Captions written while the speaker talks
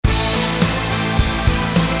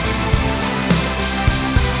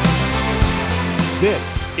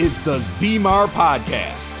This is the ZMAR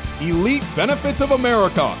Podcast. Elite Benefits of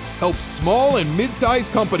America helps small and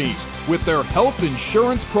mid-sized companies with their health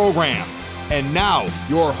insurance programs. And now,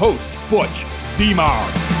 your host, Butch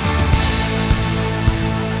ZMAR.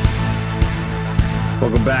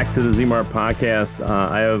 Welcome back to the ZMAR Podcast.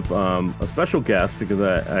 I have a special guest because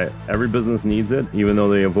every business needs it, even though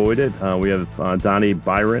they avoid it. We have Donnie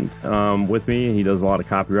Byron with me. He does a lot of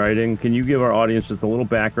copywriting. Can you give our audience just a little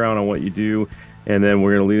background on what you do? And then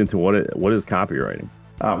we're going to lead into what is copywriting.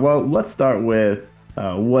 Well, let's start with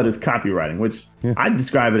what is copywriting, which I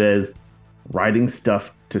describe it as writing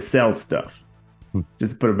stuff to sell stuff.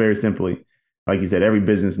 Just to put it very simply, like you said, every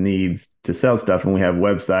business needs to sell stuff, and we have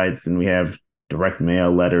websites and we have direct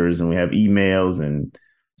mail letters and we have emails and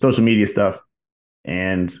social media stuff.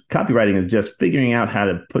 And copywriting is just figuring out how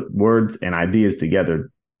to put words and ideas together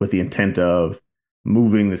with the intent of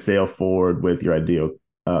moving the sale forward with your ideal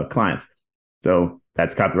clients. So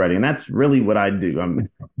that's copywriting, and that's really what I do. I'm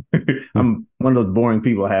one of those boring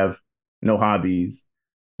people. I have no hobbies.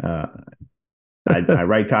 I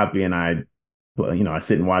write copy, and I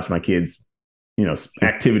sit and watch my kids,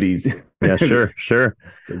 activities. Yeah, sure.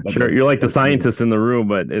 You're like the scientist in the room,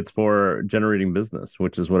 but it's for generating business,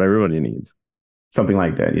 which is what everybody needs. Something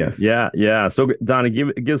like that, yes. Yeah. So, Donnie,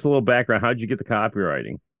 give us a little background. How did you get the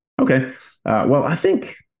copywriting? Okay. Well, I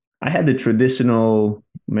think I had the traditional,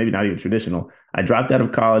 maybe not even traditional. I dropped out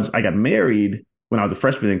of college. I got married when I was a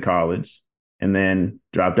freshman in college, and then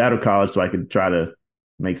dropped out of college so I could try to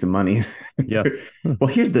make some money. Yes. Well,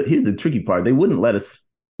 here's the tricky part. They wouldn't let us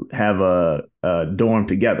have a dorm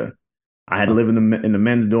together. I had to live in the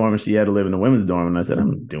men's dorm, and she had to live in the women's dorm. And I said,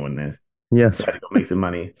 I'm doing this. Yes. So I had to go make some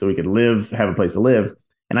money so we could have a place to live.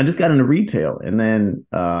 And I just got into retail, and then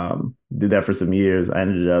did that for some years. I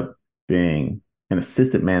ended up being an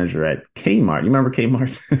assistant manager at Kmart. You remember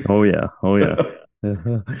Kmart? Oh yeah.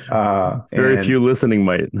 Very few listening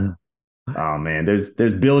might. Oh man, there's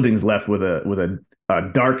buildings left with a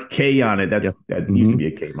dark K on it. That used to be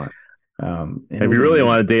a Kmart. If you really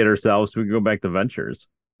want to date ourselves, we can go back to Ventures.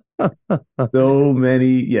 So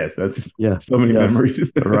many, so many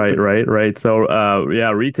memories. Right. So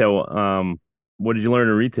retail. What did you learn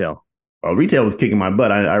in retail? Well, retail was kicking my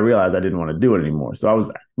butt. I realized I didn't want to do it anymore.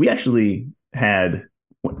 So we actually had,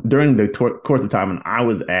 during the course of time when I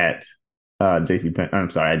was at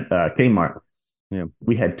Kmart. Yeah,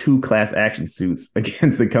 we had 2 class action suits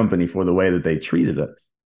against the company for the way that they treated us.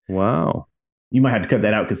 Wow. You might have to cut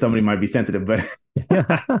that out because somebody might be sensitive, but it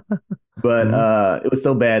was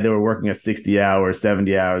so bad. They were working at 60 hours,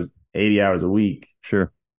 70 hours, 80 hours a week.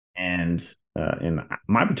 Sure. And in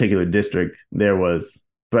my particular district, there was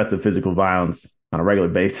threats of physical violence on a regular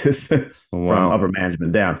basis from upper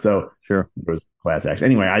management down. So sure, there was class action.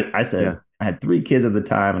 Anyway, I said, I had 3 kids at the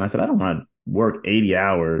time, and I said, I don't want to work 80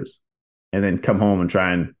 hours and then come home and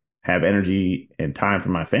try and have energy and time for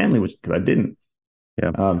my family, because I didn't.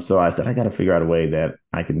 Yeah. So I said, I got to figure out a way that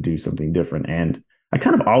I can do something different. And I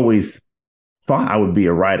kind of always thought I would be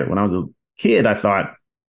a writer. When I was a kid, I thought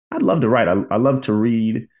I'd love to write. I love to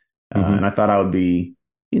read. And I thought I would be,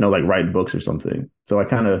 like write books or something. So I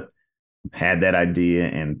kind of had that idea,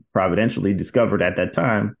 and providentially discovered at that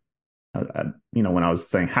time, when I was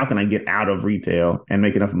saying, how can I get out of retail and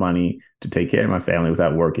make enough money to take care of my family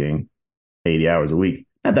without working 80 hours a week?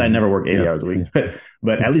 Not that I never work 80 hours a week,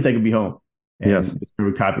 but at least I could be home. And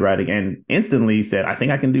discovered copywriting, and instantly said, I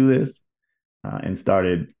think I can do this, and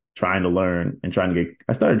started trying to learn and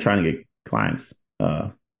I started trying to get clients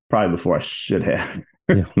probably before I should have.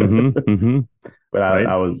 But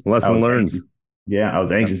I was learned. Anxious. I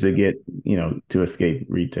was anxious to get, to escape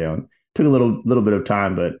retail. And took a little bit of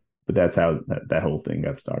time, but that's how that whole thing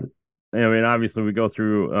got started. I mean, obviously, we go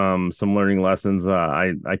through some learning lessons.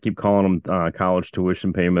 I keep calling them college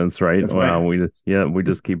tuition payments, right? That's right. We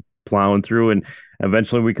just keep plowing through, and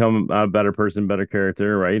eventually we become a better person, better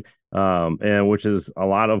character, right? And which is a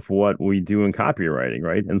lot of what we do in copywriting,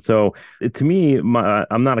 right? And so, to me,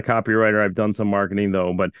 I'm not a copywriter. I've done some marketing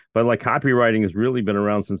though, but like copywriting has really been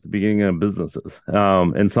around since the beginning of businesses,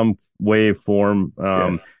 in some way, form.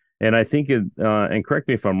 And I think and correct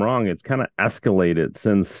me if I'm wrong, it's kind of escalated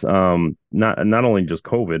since not only just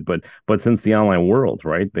COVID, but since the online world,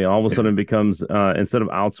 right? They all of a sudden becomes, instead of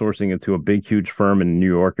outsourcing it to a big, huge firm in New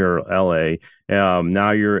York or LA,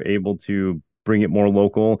 now you're able to bring it more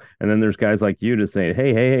local. And then there's guys like you to say,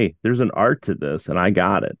 hey, there's an art to this, and I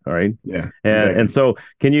got it. All right. Yeah. And so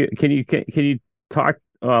can you talk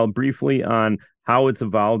briefly on how it's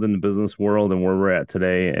evolved in the business world and where we're at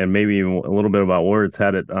today, and maybe even a little bit about where it's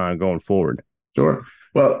headed going forward? Sure.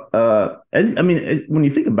 Well, when you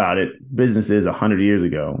think about it, businesses 100 years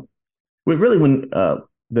ago, really when the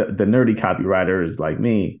nerdy copywriters like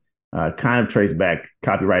me kind of trace back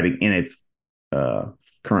copywriting in its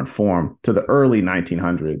current form to the early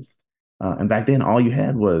 1900s. And back then, all you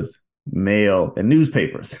had was mail and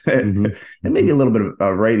newspapers, mm-hmm. and maybe a little bit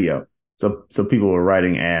of radio. So people were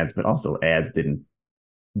writing ads, but also ads didn't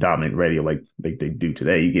dominate radio like they do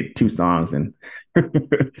today. You get 2 songs and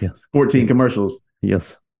yes. 14 commercials.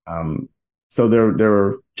 Yes. So there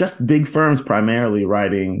were just big firms primarily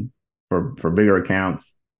writing for bigger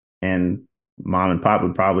accounts, and mom and pop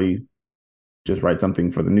would probably just write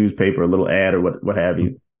something for the newspaper, a little ad or what have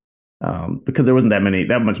you, because there wasn't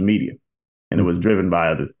that much media, and it was driven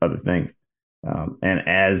by other things. And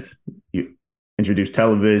as you introduce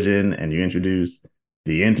television and you introduce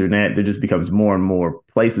the internet, there just becomes more and more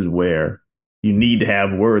places where you need to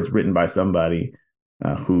have words written by somebody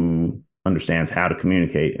who understands how to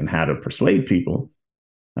communicate and how to persuade people,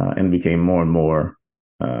 and it became more and more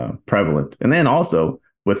prevalent. And then also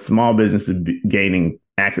with small businesses gaining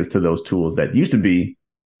access to those tools that used to be,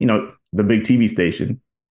 the big TV station,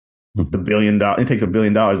 it takes $1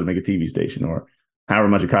 billion to make a TV station, or however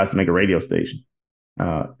much it costs to make a radio station.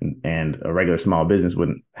 And a regular small business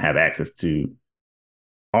wouldn't have access to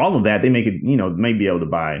all of that. They may be able to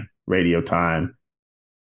buy radio time.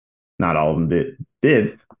 Not all of them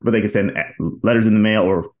did, but they could send letters in the mail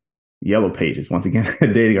or yellow pages. Once again,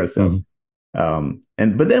 dating ourselves.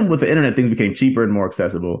 Mm-hmm. But then with the internet, things became cheaper and more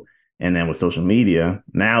accessible. And then with social media,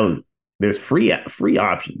 now there's free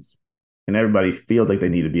options, and everybody feels like they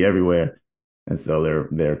need to be everywhere. And so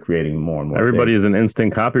they're creating more and more. Everybody's an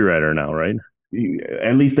instant copywriter now, right?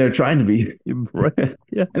 At least they're trying to be. Right.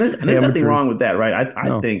 Yeah. And there's nothing wrong with that, right?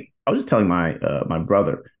 I think I was just telling my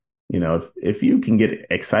brother, if you can get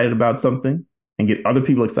excited about something and get other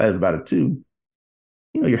people excited about it too,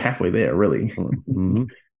 you're halfway there, really. Mm-hmm.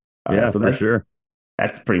 Yeah, so for sure.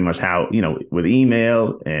 That's pretty much how, with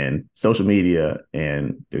email and social media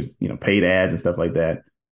and there's, paid ads and stuff like that.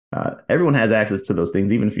 Everyone has access to those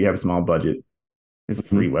things, even if you have a small budget. There's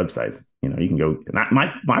free websites. You can go.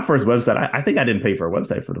 My first website, I think I didn't pay for a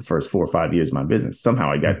website for the first 4 or 5 years of my business.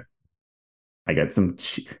 Somehow I got some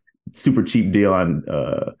super cheap deal on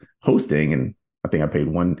hosting, and I think I paid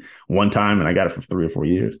one time, and I got it for 3 or 4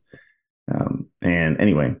 years. And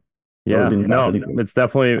anyway. Yeah, it's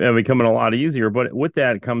definitely becoming a lot easier, but with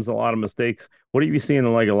that comes a lot of mistakes. What are you seeing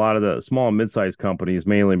in like a lot of the small and mid-sized companies,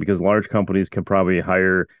 mainly because large companies can probably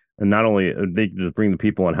hire, and not only they can just bring the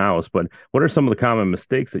people in house, but what are some of the common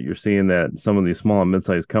mistakes that you're seeing that some of these small and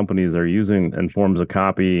mid-sized companies are using in forms of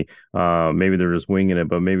copy? Maybe they're just winging it,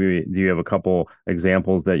 but maybe do you have a couple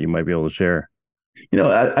examples that you might be able to share?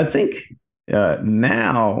 I think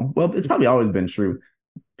now, well, it's probably always been true.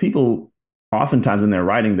 People oftentimes when they're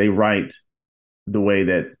writing, they write the way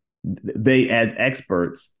that they, as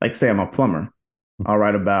experts, like say I'm a plumber, I'll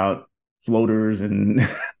write about floaters and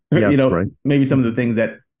right. Maybe some of the things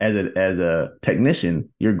that as a technician,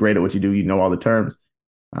 you're great at what you do. You know all the terms.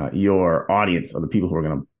 Your audience or the people who are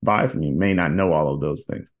going to buy from you may not know all of those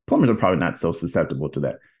things. Plumbers are probably not so susceptible to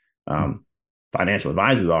that. Financial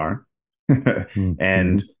advisors are,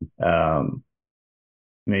 and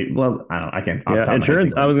maybe, well, I can't. Yeah,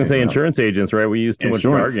 insurance. I was going to say insurance agents, right? We use too much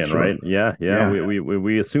jargon, sure. Right? Yeah.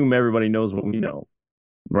 We assume everybody knows what we know,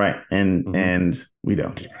 right? And we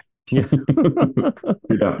don't. Yeah,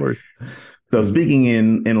 we don't. Of course. So speaking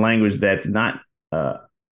in language that's not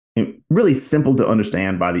really simple to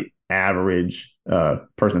understand by the average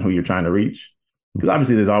person who you're trying to reach, because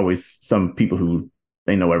obviously there's always some people who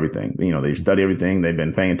they know everything. They study everything. They've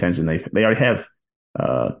been paying attention. They already have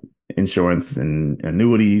insurance and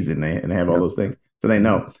annuities, and they have all those things, so they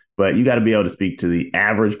know. But you got to be able to speak to the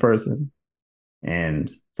average person, and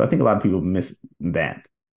so I think a lot of people miss that.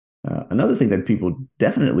 Another thing that people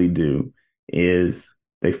definitely do is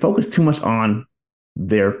they focus too much on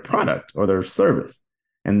their product or their service,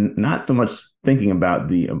 and not so much thinking about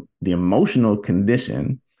the emotional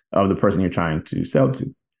condition of the person you're trying to sell to.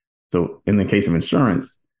 So in the case of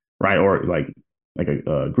insurance, right, or like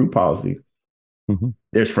a group policy. Mm-hmm.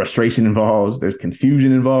 There's frustration involved. There's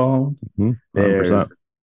confusion involved. Mm-hmm. There's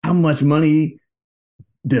how much money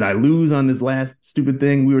did I lose on this last stupid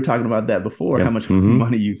thing? We were talking about that before. Yep. How much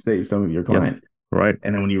money you've saved some of your clients, yes. Right?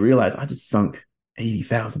 And then when you realize I just sunk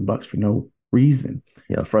 $80,000 for no reason,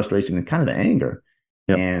 the frustration and kind of the anger.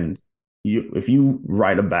 Yep. And if you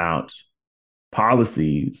write about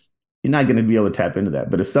policies, you're not going to be able to tap into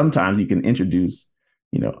that. But if sometimes you can introduce,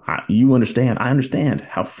 I understand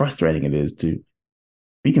how frustrating it is to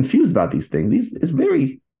be confused about these things. It's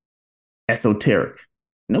very esoteric.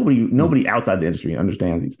 Nobody outside the industry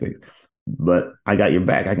understands these things. But I got your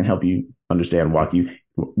back. I can help you understand, walk you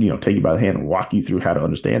take you by the hand and walk you through how to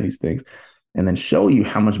understand these things, and then show you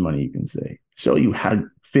how much money you can save, show you how to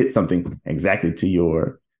fit something exactly to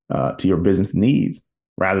your business needs,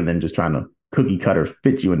 rather than just trying to cookie cutter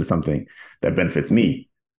fit you into something that benefits me.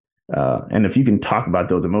 And if you can talk about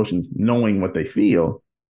those emotions, knowing what they feel,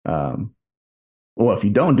 or if you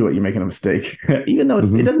don't do it, you're making a mistake, even though it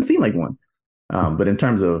doesn't seem like one. But in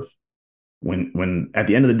terms of when at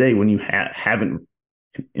the end of the day, when you haven't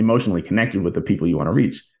emotionally connected with the people you want to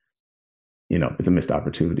reach, it's a missed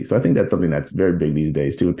opportunity. So I think that's something that's very big these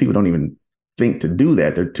days too. And people don't even think to do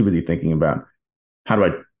that. They're too busy thinking about, how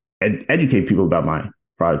do I educate people about my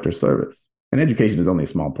product or service? And education is only a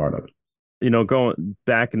small part of it. Going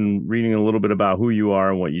back and reading a little bit about who you are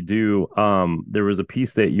and what you do, there was a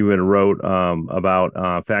piece that you had wrote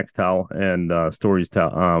about facts tell and stories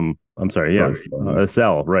tell. I'm sorry,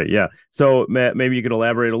 sell, right? Yeah. So maybe you could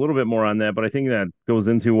elaborate a little bit more on that. But I think that goes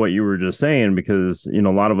into what you were just saying, because a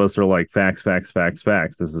lot of us are like facts, facts, facts,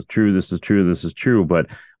 facts. This is true. This is true. This is true. But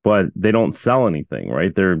they don't sell anything,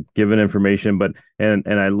 right? They're given information. And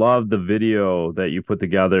I love the video that you put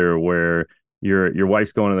together where your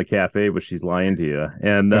wife's going to the cafe, but she's lying to you,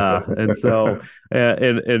 and so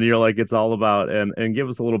and you're like, it's all about, and give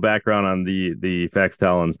us a little background on the facts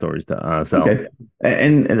tell and stories to sell. Okay,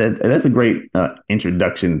 and that's a great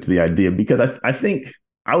introduction to the idea, because I think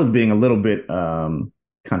I was being a little bit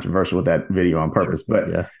controversial with that video on purpose,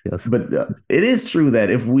 but it is true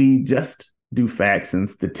that if we just do facts and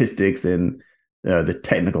statistics and the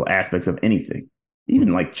technical aspects of anything,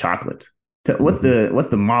 even like chocolate. What's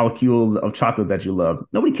the molecule of chocolate that you love?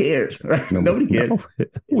 Nobody cares, right? Nobody cares. No.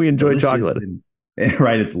 We enjoy chocolate.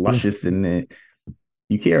 Right? It's luscious, and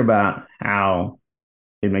you care about how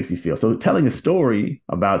it makes you feel. So telling a story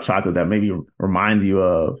about chocolate that maybe reminds you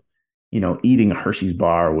of, eating a Hershey's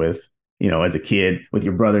bar with, as a kid with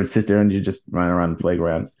your brother and sister, and you're just running around the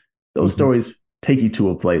playground. Those stories take you to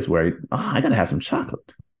a place where, I got to have some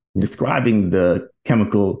chocolate. Describing the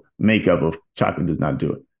chemical makeup of chocolate does not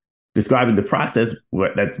do it. Describing the process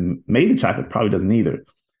that's made the chocolate probably doesn't either.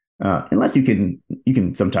 Unless you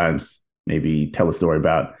can sometimes maybe tell a story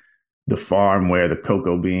about the farm where the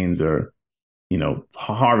cocoa beans are,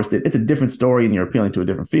 harvested. It's a different story, and you're appealing to a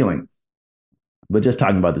different feeling. But just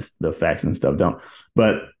talking about the facts and stuff don't.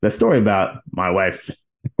 But the story about my wife,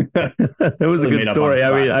 it was a good story.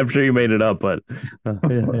 I mean, I'm sure you made it up, but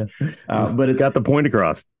but it's got the point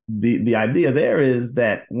across. The idea there is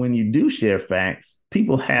that when you do share facts,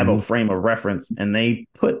 people have a frame of reference, and they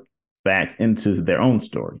put facts into their own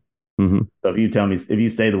story. So if you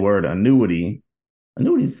say the word annuities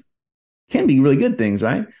can be really good things,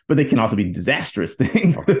 right? But they can also be disastrous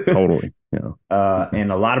things. Totally. Yeah.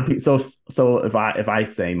 And a lot of people. So if I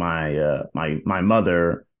say my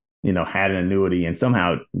mother, had an annuity and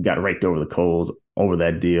somehow got raked over the coals over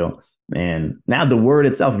that deal. And now the word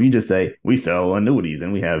itself, if you just say, we sell annuities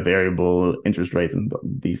and we have variable interest rates and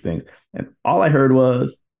these things. And all I heard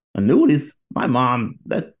was annuities. My mom,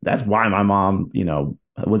 that's why my mom,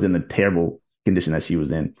 was in the terrible condition that she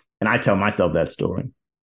was in. And I tell myself that story.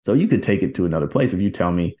 So you could take it to another place if you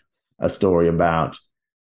tell me a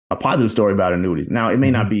positive story about annuities. Now, it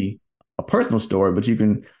may not be a personal story, but you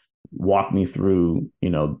can walk me through,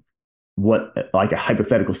 what like a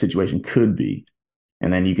hypothetical situation could be.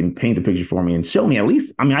 And then you can paint the picture for me and show me at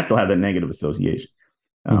least, I still have that negative association,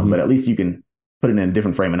 but at least you can put it in a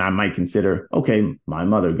different frame. And I might consider, okay, my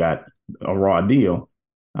mother got a raw deal.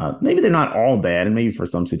 Maybe they're not all bad. And maybe for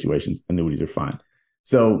some situations, annuities are fine.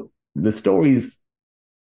 So the stories,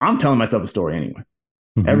 I'm telling myself a story anyway.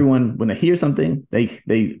 Everyone, when they hear something,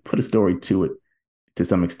 they put a story to it to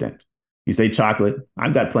some extent. You say chocolate,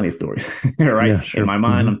 I've got plenty of stories, right? Yeah, sure. In my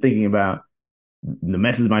mind, I'm thinking about the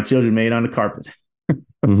messes my children made on the carpet,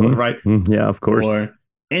 right? Yeah, of course. Or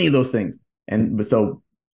any of those things. But so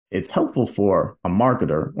it's helpful for a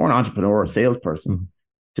marketer or an entrepreneur or a salesperson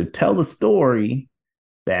to tell the story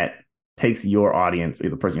that takes your audience, or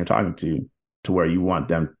the person you're talking to where you want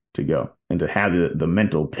them to go, and to have the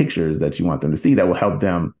mental pictures that you want them to see that will help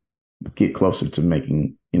them get closer to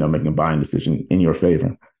making a buying decision in your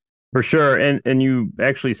favor. For sure. And you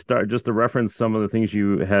actually just to reference some of the things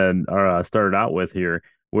you had started out with here,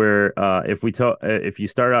 where if you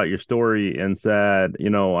start out your story and said,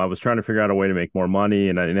 I was trying to figure out a way to make more money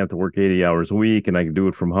and I didn't have to work 80 hours a week and I could do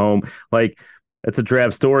it from home. Like, It's a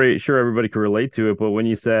drab story. Sure, everybody can relate to it, but when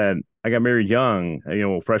you said I got married young,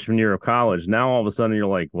 freshman year of college, now all of a sudden you're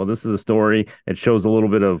like, well, this is a story. It shows a little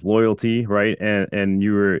bit of loyalty, right? And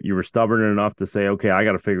you were stubborn enough to say, okay, I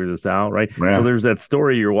got to figure this out, right? Yeah. So there's that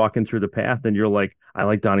story. You're walking through the path, and you're like, I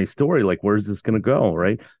like Donnie's story. Like, where's this gonna go,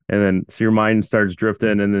 right? And then so your mind starts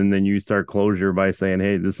drifting, and then you start closure by saying,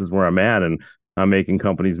 hey, this is where I'm at, and I'm making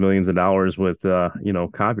companies millions of dollars with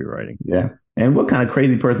copywriting. Yeah. And what kind of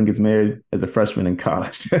crazy person gets married as a freshman in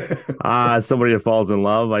college? Somebody that falls in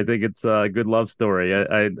love. I think it's a good love story.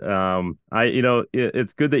 It's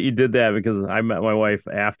good that you did that, because I met my wife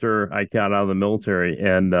after I got out of the military,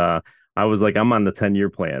 and I was like, I'm on the 10-year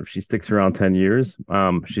plan. If she sticks around 10 years,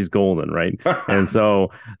 she's golden, right? And so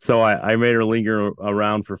I made her linger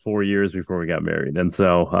around for 4 years before we got married. And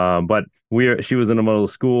so, but she was in the middle of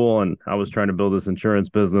school, and I was trying to build this insurance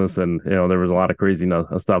business, and there was a lot of crazy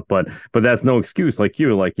stuff. But that's no excuse. Like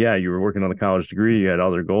yeah, you were working on a college degree, you had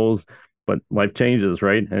other goals, but life changes,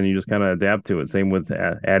 right? And you just kind of adapt to it. Same with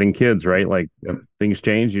adding kids, right? Like things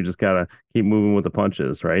change. You just gotta keep moving with the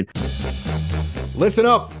punches, right? Listen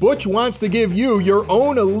up, Butch wants to give you your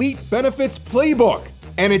own Elite Benefits playbook,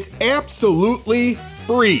 and it's absolutely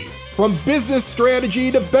free. From business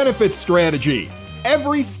strategy to benefits strategy,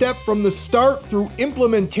 every step from the start through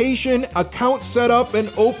implementation, account setup,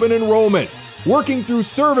 and open enrollment, working through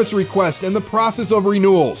service requests and the process of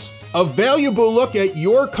renewals. A valuable look at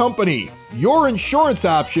your company, your insurance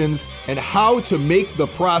options, and how to make the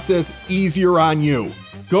process easier on you.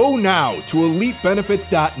 Go now to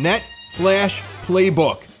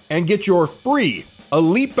elitebenefits.net/playbook and get your free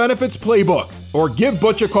Elite Benefits Playbook, or give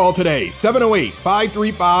Butch a call today,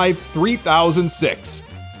 708-535-3006.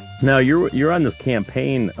 Now you're on this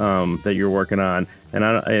campaign that you're working on, and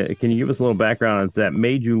can you give us a little background on that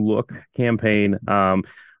Made You Look campaign?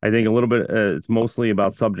 I think a little bit, it's mostly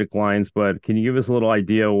about subject lines, but can you give us a little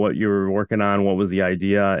idea what you were working on? What was the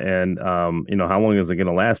idea? And, how long is it going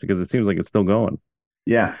to last? Because it seems like it's still going.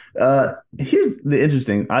 Yeah. Here's the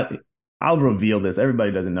interesting, I'll reveal this.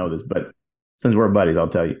 Everybody doesn't know this, but since we're buddies, I'll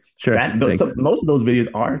tell you. Sure. Most of those videos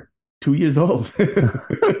are 2 years old.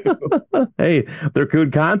 Hey, they're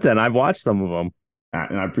good content. I've watched some of them.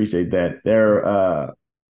 And I appreciate that. They're,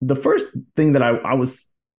 the first thing that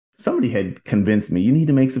somebody had convinced me, you need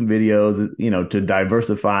to make some videos, to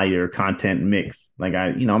diversify your content mix. Like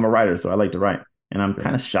I'm a writer, so I like to write, and I'm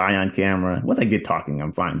kind of shy on camera. Once I get talking,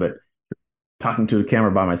 I'm fine, but talking to the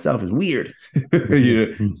camera by myself is weird.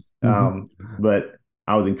 But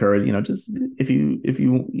I was encouraged, just if you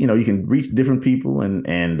can reach different people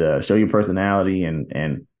and show your personality, and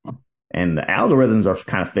the algorithms are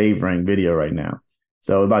kind of favoring video right now.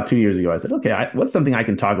 So about 2 years ago, I said, okay, what's something I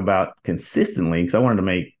can talk about consistently? Because I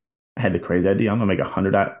had the crazy idea. I'm gonna make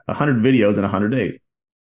 100 videos in 100 days.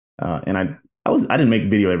 And I didn't make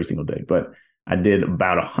video every single day, but I did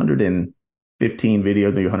about 115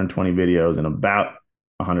 videos, maybe 120 videos in about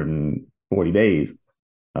 140 days.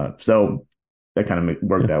 So that kind of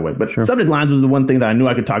worked that way. But subject lines was the one thing that I knew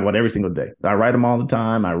I could talk about every single day. I write them all the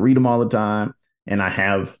time. I read them all the time. And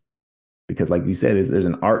because like you said, there's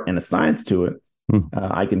an art and a science to it.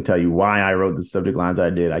 I can tell you why I wrote the subject lines I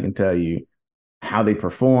did. I can tell you how they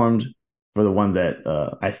performed for the ones that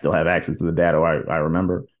I still have access to the data I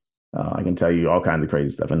remember. I can tell you all kinds of crazy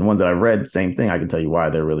stuff. And the ones that I read, same thing. I can tell you why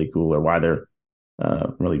they're really cool or why they're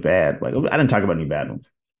really bad. Like, I didn't talk about any bad ones.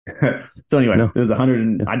 So anyway, there's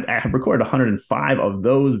I have recorded 105 of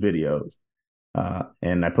those videos,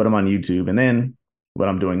 and I put them on YouTube. And then what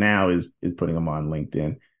I'm doing now is putting them on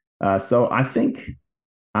LinkedIn. So I think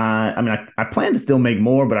I plan to still make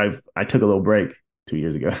more, but I took a little break 2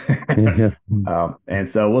 years ago. And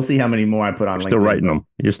so we'll see how many more I put on LinkedIn. Still writing them.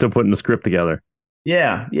 You're still putting the script together.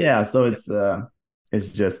 Yeah. So it's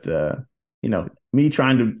just me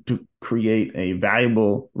trying to create a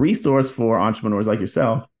valuable resource for entrepreneurs like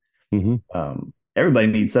yourself. Everybody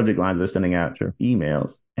needs subject lines. They're sending out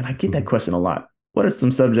emails, and I get that question a lot. What are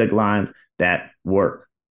some subject lines that work?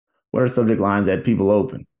 What are subject lines that people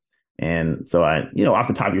open? And so off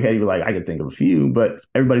the top of your head, you're like, I could think of a few, but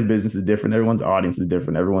everybody's business is different. Everyone's audience is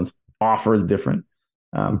different. Everyone's offer is different.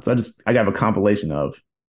 So I got a compilation of,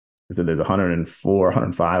 I said there's 104,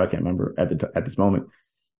 105, I can't remember at this moment.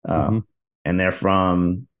 And they're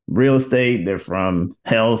from real estate, they're from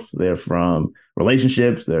health, they're from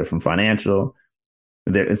relationships, they're from financial.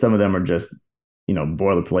 And some of them are just,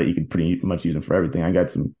 boilerplate. You can pretty much use them for everything. I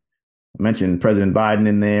mentioned President Biden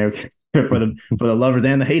in there for the lovers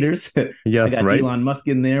and the haters. Yes, I got Elon Musk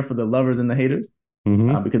in there for the lovers and the haters,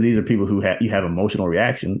 because these are people who you have emotional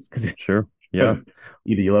reactions. Sure. Yeah.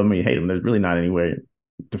 Either you love them or you hate them. There's really not anywhere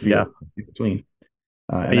to feel in between.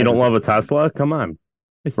 And you don't love a Tesla? Come on.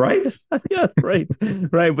 Right? Yeah, right.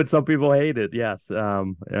 Right. But some people hate it. Yes.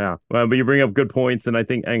 Yeah. Well, but you bring up good points, and I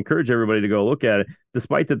think I encourage everybody to go look at it,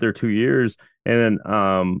 despite that they're 2 years. And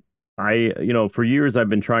for years I've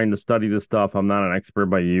been trying to study this stuff. I'm not an expert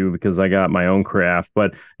by you because I got my own craft,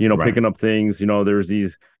 but Right. picking up things, there's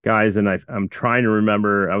these guys, and I'm trying to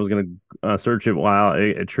remember. I was going to search it while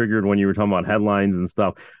it triggered when you were talking about headlines and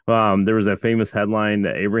stuff. There was that famous headline,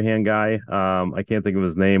 the Abraham guy. I can't think of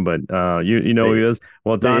his name, but you know who he is.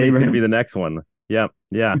 Well, Donnie's going to be the next one. Yep.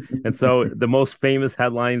 Yeah. And so the most famous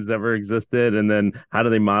headlines ever existed, and then how do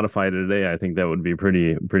they modify it today? I think that would be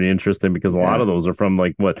pretty interesting because a lot of those are from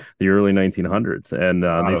like the early 1900s, and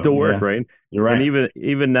they still work, right? You're right. And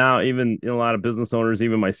even now, a lot of business owners,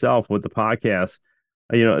 even myself with the podcast,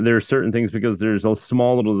 there are certain things because there's a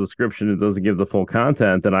small little description that doesn't give the full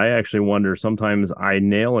content that I actually wonder sometimes I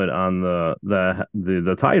nail it on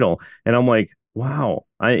the title, and I'm like, wow,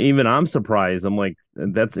 I'm surprised. I'm like,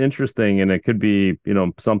 that's interesting. And it could be,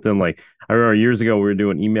 something like, I remember years ago, we were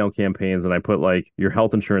doing email campaigns and I put like, your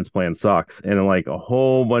health insurance plan sucks. And like a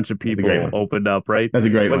whole bunch of people opened up, right? That's a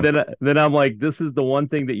great one. But then I'm like, this is the one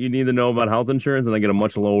thing that you need to know about health insurance. And I get a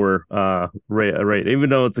much lower rate, even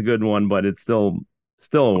though it's a good one, but it's still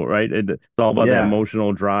right. It's all about that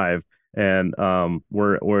emotional drive and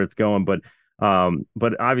where it's going. But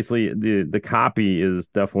obviously the copy is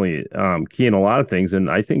definitely key in a lot of things, and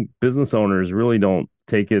I think business owners really don't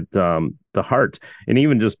take it to heart, and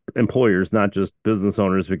even just employers, not just business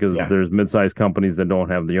owners, because there's mid-sized companies that don't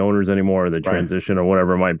have the owners anymore, or the transition or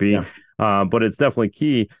whatever it might be. But it's definitely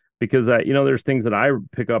key. Because there's things that I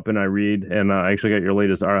pick up and I read, and I actually got your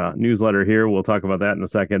latest newsletter here. We'll talk about that in a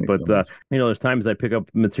second. Thanks but there's times I pick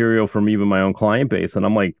up material from even my own client base, and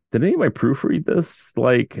I'm like, did anybody proofread this?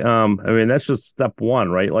 Like, that's just step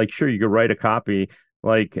one, right? Like, sure, you could write a copy,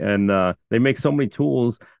 and they make so many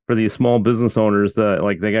tools for these small business owners that,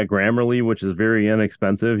 like, they got Grammarly, which is very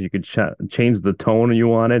inexpensive. You could change the tone you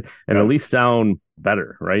want it, and at least sound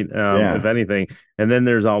better, right? If anything. And then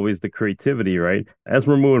there's always the creativity, right? As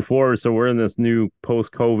we're moving forward, so we're in this new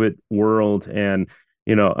post-COVID world, and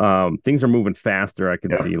things are moving faster. I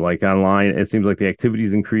can see, like, online, it seems like the activity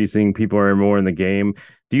is increasing. People are more in the game.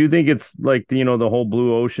 Do you think it's like the whole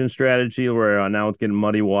blue ocean strategy where now it's getting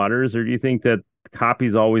muddy waters, or do you think that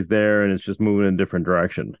copy's always there and it's just moving in a different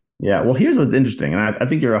direction? Yeah, well, here's what's interesting, and I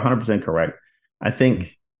think you're 100% correct. I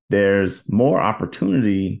think there's more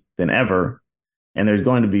opportunity than ever, and there's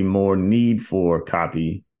going to be more need for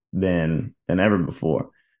copy than ever before.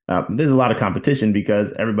 There's a lot of competition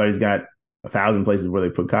because everybody's got 1,000 places where they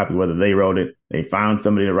put copy, whether they wrote it, they found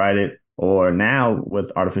somebody to write it, or now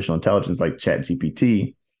with artificial intelligence like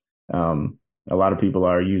ChatGPT, a lot of people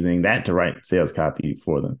are using that to write sales copy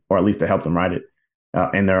for them, or at least to help them write it.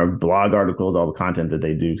 And there are blog articles, all the content that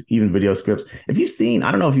they do, even video scripts. If you've seen,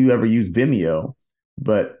 I don't know if you ever use Vimeo,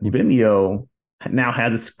 but Vimeo now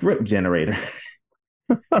has a script generator.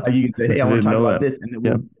 You can say, hey, I want to talk about this, and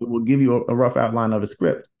it will give you a rough outline of a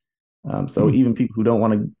script. So even people who don't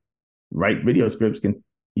want to write video scripts can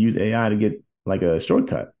use AI to get like a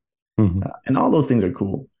shortcut. And all those things are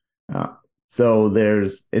cool. So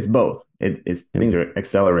it's both. Things are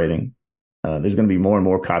accelerating. There's going to be more and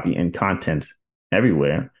more copy and content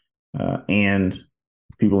everywhere. And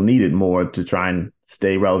people need it more to try and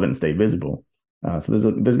stay relevant and stay visible. So there's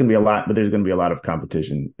going to be a lot, but there's going to be a lot of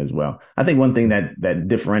competition as well. I think one thing that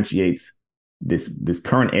differentiates this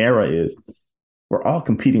current era is we're all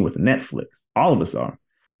competing with Netflix. All of us are.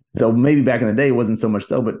 So maybe back in the day it wasn't so much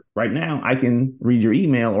so, but right now I can read your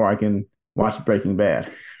email or I can watch Breaking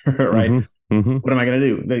Bad, right? What am I going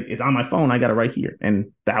to do? It's on my phone. I got it right here,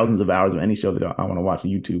 and thousands of hours of any show that I want to watch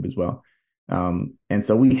on YouTube as well. And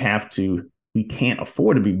so we can't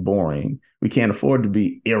afford to be boring. We can't afford to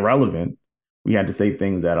be irrelevant. We had to say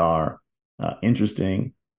things that are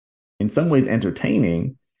interesting, in some ways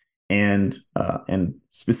entertaining, and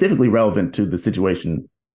specifically relevant to the situation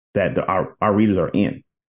that our readers are in.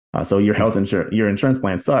 So your insurance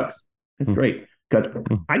plan sucks. It's great because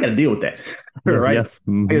I got to deal with that, right? Yes.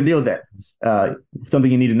 I got to deal with that.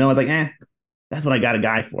 Something you need to know is like, that's what I got a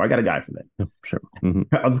guy for. I got a guy for that. Sure.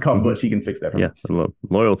 I'll just call Butch. He can fix that for me. Yeah,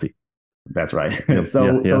 loyalty. That's right.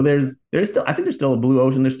 So there's still, I think there's still a blue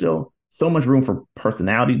ocean. There's still so much room for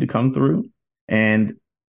personality to come through, and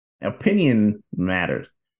opinion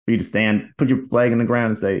matters. For you to put your flag in the ground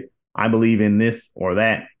and say, I believe in this or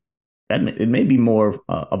that. It may be more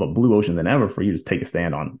of a blue ocean than ever for you to take a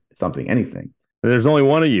stand on something, anything. There's only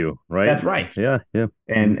one of you, right? That's right. Yeah.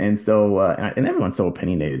 And so and everyone's so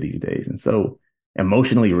opinionated these days and so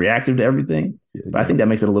emotionally reactive to everything. But I think that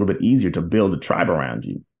makes it a little bit easier to build a tribe around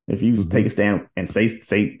you. If you take a stand and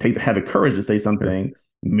have the courage to say something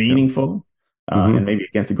meaningful and maybe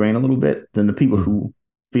against the grain a little bit, then the people who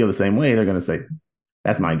feel the same way, they're going to say,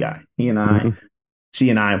 that's my guy. She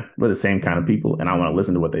and I, we're the same kind of people, and I want to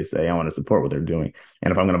listen to what they say. I want to support what they're doing.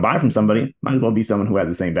 And if I'm going to buy from somebody, might as well be someone who has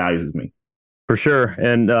the same values as me. For sure.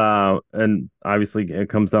 And obviously it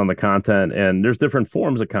comes down to content, and there's different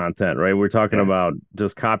forms of content, right? We're talking about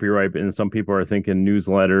just copyright, and some people are thinking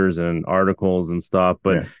newsletters and articles and stuff,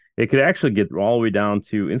 but it could actually get all the way down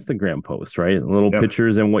to Instagram posts, right? Little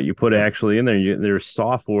pictures and what you put actually in there. There's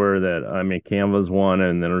software that, Canva's one,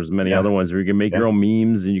 and then there's many other ones where you can make your own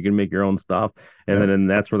memes and you can make your own stuff. And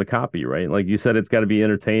that's where the copy, right? Like you said, it's got to be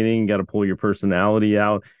entertaining, got to pull your personality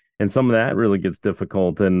out. And some of that really gets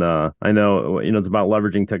difficult. And I know, it's about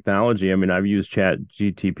leveraging technology. I mean, I've used Chat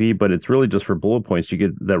GTP, but it's really just for bullet points. You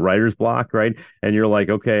get that writer's block, right? And you're like,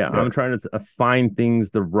 okay, I'm trying to find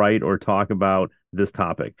things to write or talk about this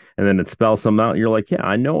topic. And then it spells something out. You're like, yeah,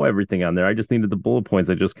 I know everything on there. I just needed the bullet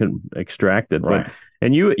points. I just couldn't extract it. Right.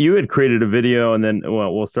 And you had created a video, and then,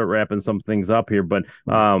 we'll start wrapping some things up here. But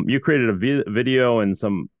you created a video and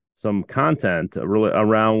some content really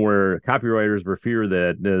around where copywriters were fear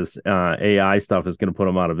that this AI stuff is going to put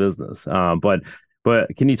them out of business.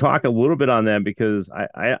 But can you talk a little bit on that? Because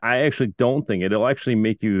I actually don't think it'll actually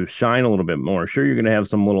make you shine a little bit more. Sure, you're going to have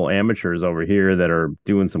some little amateurs over here that are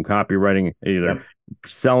doing some copywriting, either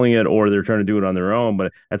selling it or they're trying to do it on their own.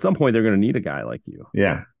 But at some point, they're going to need a guy like you.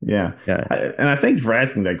 Yeah. And I thank you for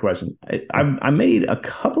asking that question. I made a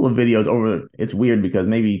couple of videos over. It's weird because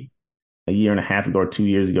maybe a year and a half ago or 2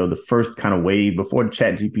 years ago, the first kind of wave before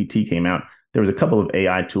Chat GPT came out, there was a couple of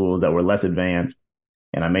AI tools that were less advanced.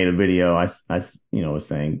 And I made a video. I was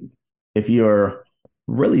saying, if you're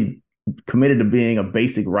really committed to being a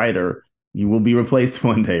basic writer, you will be replaced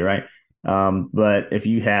one day, right? But if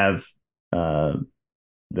you have the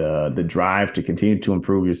drive to continue to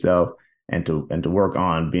improve yourself and to work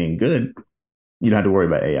on being good, you don't have to worry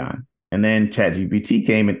about AI. And then ChatGPT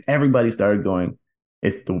came, and everybody started going,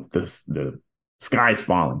 it's the sky's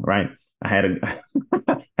falling, right? I had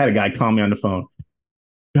a guy call me on the phone.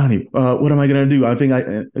 Johnny, what am I going to do? I think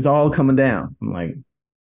it's all coming down. I'm like,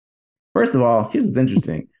 first of all, here's what's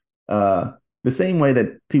interesting. The same way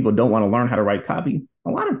that people don't want to learn how to write copy, a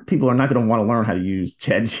lot of people are not going to want to learn how to use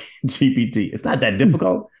Chat GPT. It's not that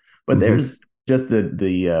difficult, but there's just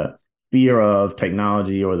the fear of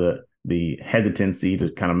technology or the hesitancy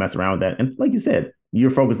to kind of mess around with that. And like you said, you're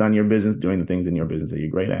focused on your business, doing the things in your business that you're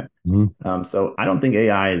great at. So I don't think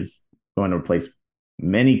AI is going to replace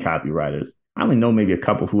many copywriters. I only know maybe a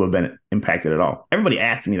couple who have been impacted at all. Everybody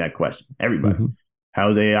asks me that question. Everybody.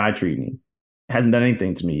 How's AI treating you? It hasn't done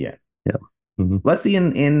anything to me yet. Let's see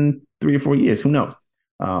in 3 or 4 years. Who knows?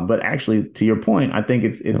 But actually, to your point, I think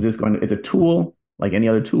it's it's a tool like any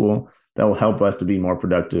other tool that will help us to be more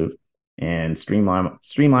productive and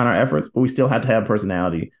streamline our efforts. But we still have to have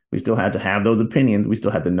personality. We still have to have those opinions. We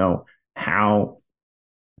still have to know how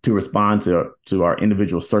to respond to our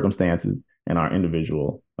individual circumstances and our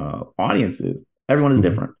individual audiences. Everyone is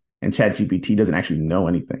different. And ChatGPT doesn't actually know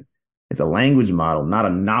anything. It's a language model, not a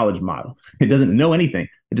knowledge model. It doesn't know anything.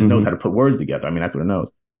 It just knows how to put words together. I mean, that's what it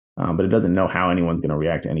knows. But it doesn't know how anyone's going to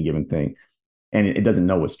react to any given thing. And it doesn't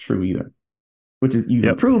know what's true either, which is you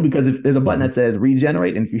can prove because if there's a button that says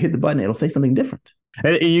regenerate, and if you hit the button, it'll say something different.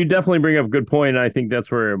 And you definitely bring up a good point. I think that's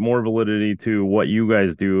where more validity to what you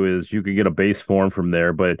guys do is you could get a base form from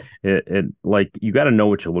there, but it like you got to know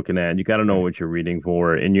what you're looking at. You got to know what you're reading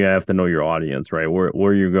for, and you have to know your audience, right?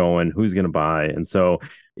 Where you're going, who's going to buy. And so,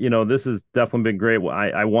 this has definitely been great.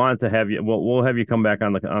 I want to have you. We'll have you come back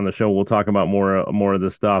on the show. We'll talk about more of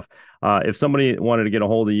this stuff. If somebody wanted to get a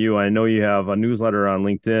hold of you, I know you have a newsletter on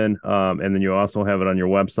LinkedIn, and then you also have it on your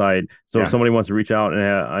website. So if somebody wants to reach out and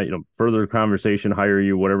have further conversation, hire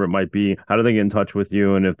you, whatever it might be, how do they get in touch with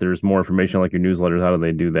you? And if there's more information like your newsletters, how do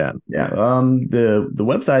they do that? The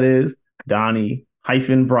website is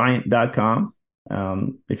Donnie-Bryant.com.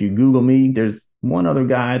 If you Google me, there's one other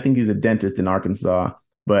guy. I think he's a dentist in Arkansas,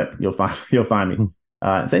 but you'll find me.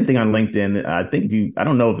 Same thing on LinkedIn. I think I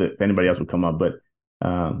don't know if anybody else would come up, but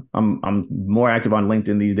I'm more active on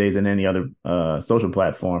LinkedIn these days than any other social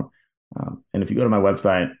platform. And if you go to my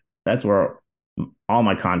website, that's where all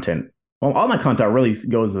my content really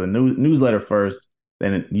goes to the newsletter first.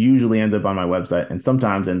 Then it usually ends up on my website and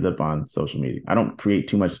sometimes ends up on social media. I don't create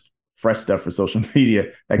too much fresh stuff for social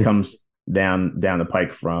media that comes down the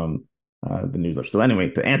pike from the newsletter. So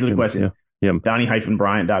anyway, to answer the question,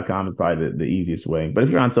 Donnie-Bryant.com is probably the easiest way. But if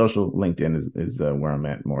you're on social, LinkedIn is where I'm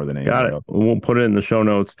at more than anything else. We'll put it in the show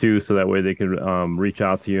notes too, so that way they can reach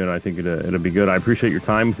out to you. And I think it'll be good. I appreciate your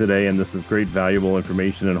time today, and this is great, valuable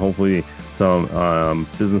information, and hopefully some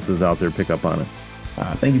businesses out there pick up on it.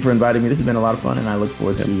 Thank you for inviting me. This has been a lot of fun, and I look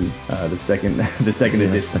forward to the second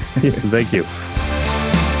edition. Thank you.